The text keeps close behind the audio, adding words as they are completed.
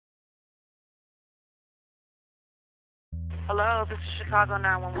Hello, this is Chicago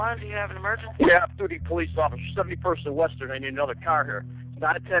 911. Do you have an emergency? Yeah, duty police officer, 71st and Western. I need another car here. It's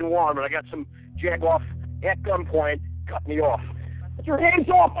not a 10-1, but I got some jag-off at gunpoint, cut me off. Put your hands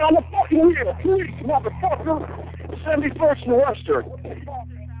off on the fucking wheel, please, motherfucker. 71st and Western.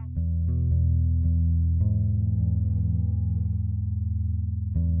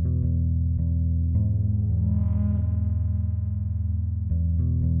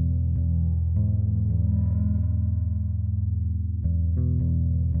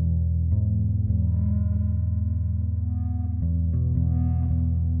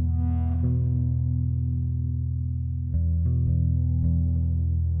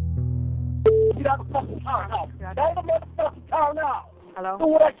 Get out of the fucking car now. Get out of the motherfucking car now. Hello? Do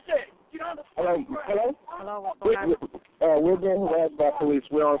what I say. Get out of the fucking car. Hello? Hello, what's going on? We're being harassed by police.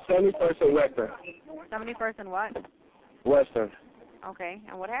 We're on 71st and Western. 71st and what? Western. Okay,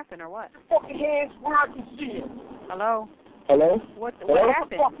 and what happened or what? Fucking hands where I can see it. Hello? Hello? What Hello?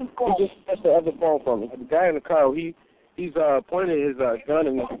 happened? He just touched the other phone from me. The guy in the car, he's pointing his gun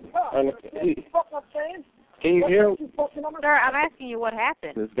at me. And can you hear him? Sir, I'm asking you what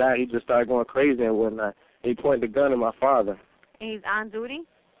happened. This guy, he just started going crazy and whatnot. He pointed the gun at my father. He's on duty?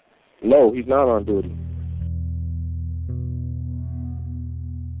 No, he's not on duty.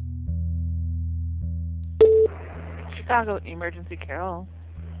 Chicago Emergency Carol.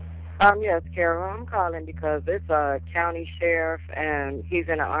 Yes, Carol. I'm calling because it's a county sheriff and he's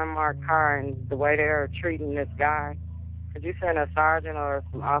in an unmarked car, and the way they're treating this guy. Could you send a sergeant or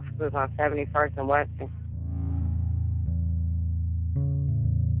some officers on 71st and Western?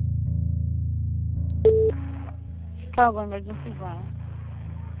 Chicago Emergency Ground.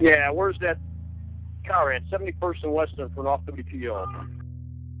 Yeah, where's that car at? 71st and Western for an off-duty PO.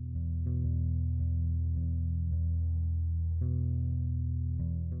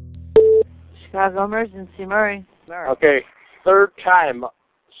 Chicago Emergency, Murray. Okay, third time.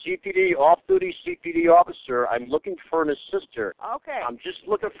 CPD, off-duty CPD officer. I'm looking for an assister. Okay. I'm just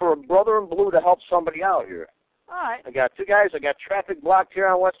looking for a brother in blue to help somebody out here. All right. I got two guys. I got traffic blocked here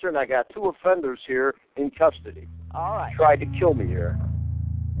on Western. I got two offenders here in custody. All right. Tried to kill me here.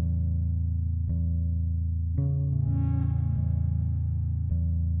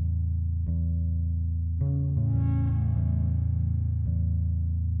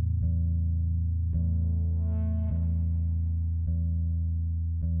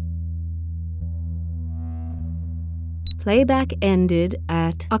 Playback ended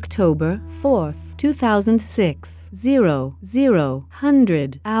at October 4th, 2006,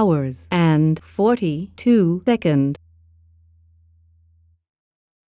 0000 hours and 42 seconds.